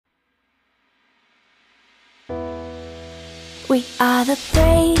We are the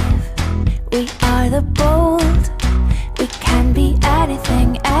brave, we are the bold. We can be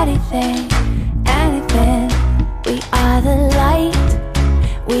anything, anything, anything. We are the light,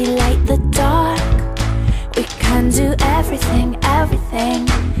 we light the dark. We can do everything, everything,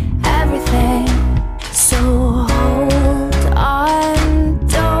 everything. So hold on,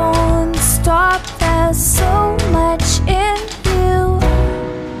 don't stop, there's so much in you.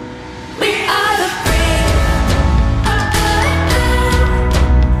 We are the brave,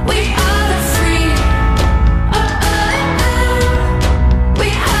 we are the free, we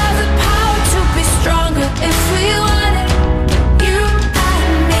have the power to be stronger if we want it, you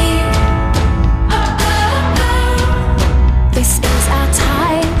and me. This is our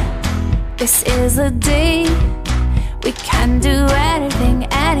time, this is the day. We can do anything,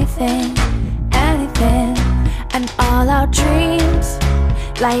 anything, anything. And all our dreams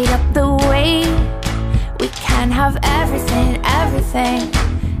light up the way. We can have everything, everything,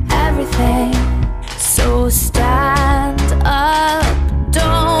 everything. So stand up,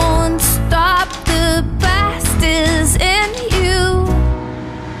 don't stop, the best is in you.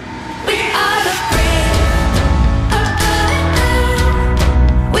 We are the brave,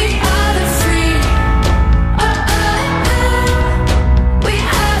 we are the free, we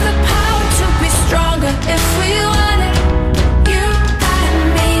have the power to be stronger if we want it, you and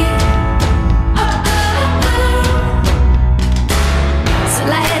me. So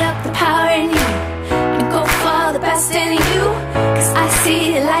light up the power in you and go for the best in you, 'cause I see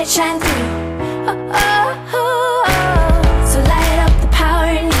the light shine through. So light up the power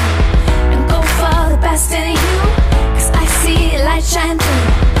in you and go for the best in you, 'cause I see the light shine through.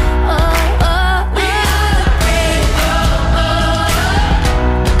 We are the brave,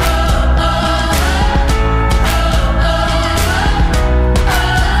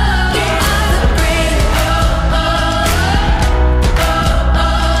 we are the brave, we are the brave.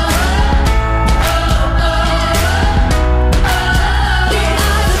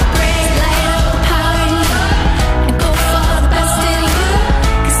 Light up the power in you and go for the best in you,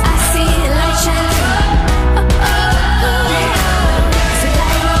 'cause I see the light shine through. So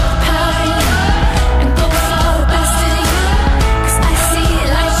light up the power in you and go for the best in you, 'cause I see the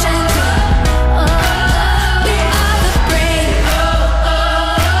light shine through. We are the brave,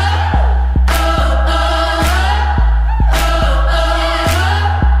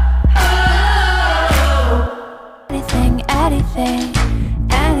 anything, anything,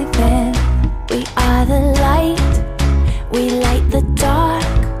 anything. We are the light, we light the dark.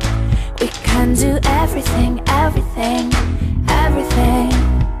 We can do everything, everything, everything.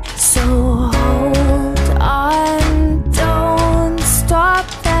 So hold on, don't stop,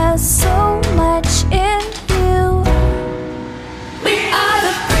 there's so much in you. We are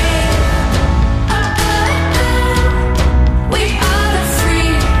the brave, we are the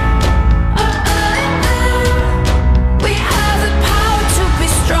free, we have the power to be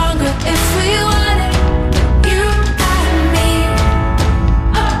stronger if we want it, you and me.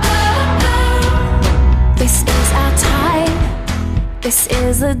 This is our time, this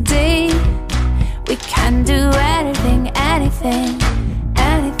is the day. We can do anything, anything,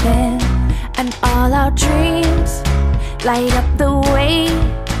 anything. And all our dreams light up the way.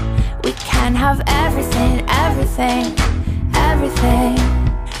 We can have everything, everything, everything.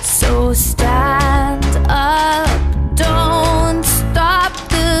 So stand up, don't stop,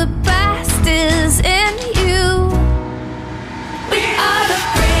 the best is in you. We are the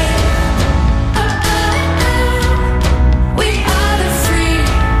brave, we are the free,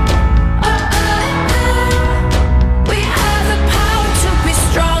 we have the power to be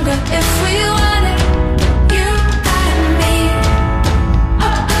stronger if we want it, you and me.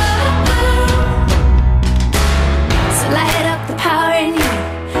 So light up the power in you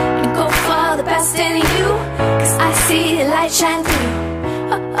and go for the best in you, 'cause I see the light shine through.